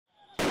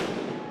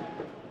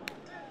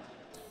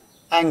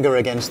Anger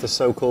against the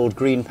so-called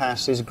Green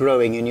Pass is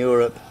growing in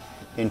Europe.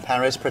 In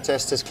Paris,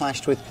 protesters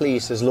clashed with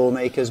police as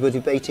lawmakers were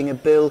debating a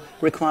bill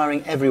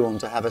requiring everyone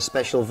to have a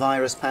special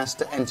virus pass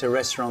to enter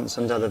restaurants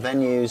and other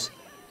venues.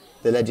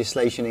 The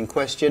legislation in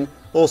question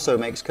also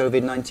makes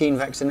COVID-19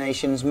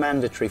 vaccinations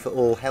mandatory for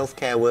all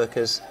healthcare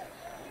workers.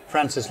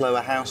 France's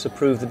lower house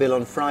approved the bill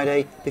on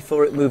Friday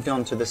before it moved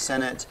on to the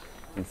Senate.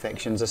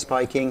 Infections are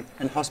spiking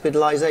and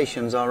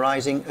hospitalizations are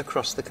rising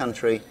across the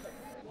country.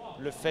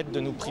 The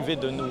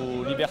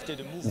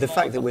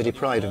fact that we're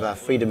deprived of our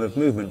freedom of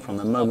movement from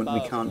the moment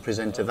we can't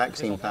present a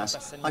vaccine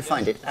pass, I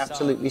find it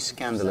absolutely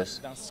scandalous.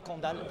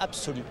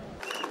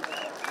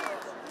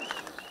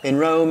 In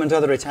Rome and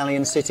other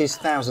Italian cities,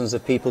 thousands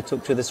of people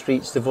took to the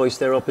streets to voice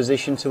their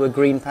opposition to a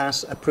green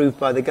pass approved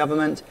by the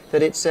government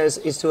that it says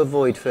is to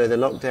avoid further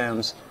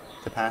lockdowns.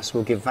 The pass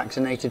will give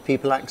vaccinated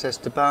people access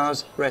to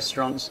bars,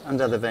 restaurants and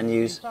other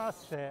venues.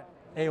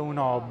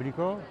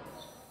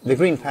 The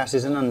Green Pass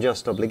is an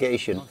unjust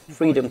obligation.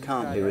 Freedom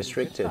can't be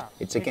restricted.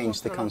 It's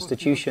against the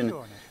Constitution.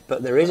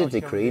 But there is a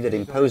decree that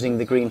imposing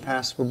the Green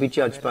Pass will be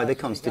judged by the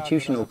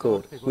Constitutional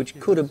Court, which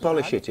could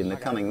abolish it in the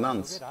coming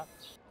months.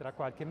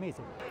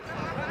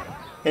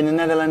 In the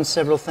Netherlands,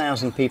 several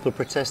thousand people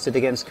protested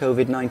against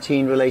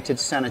COVID-19 related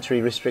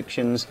sanitary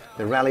restrictions.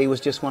 The rally was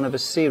just one of a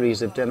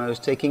series of demos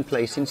taking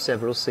place in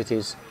several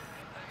cities.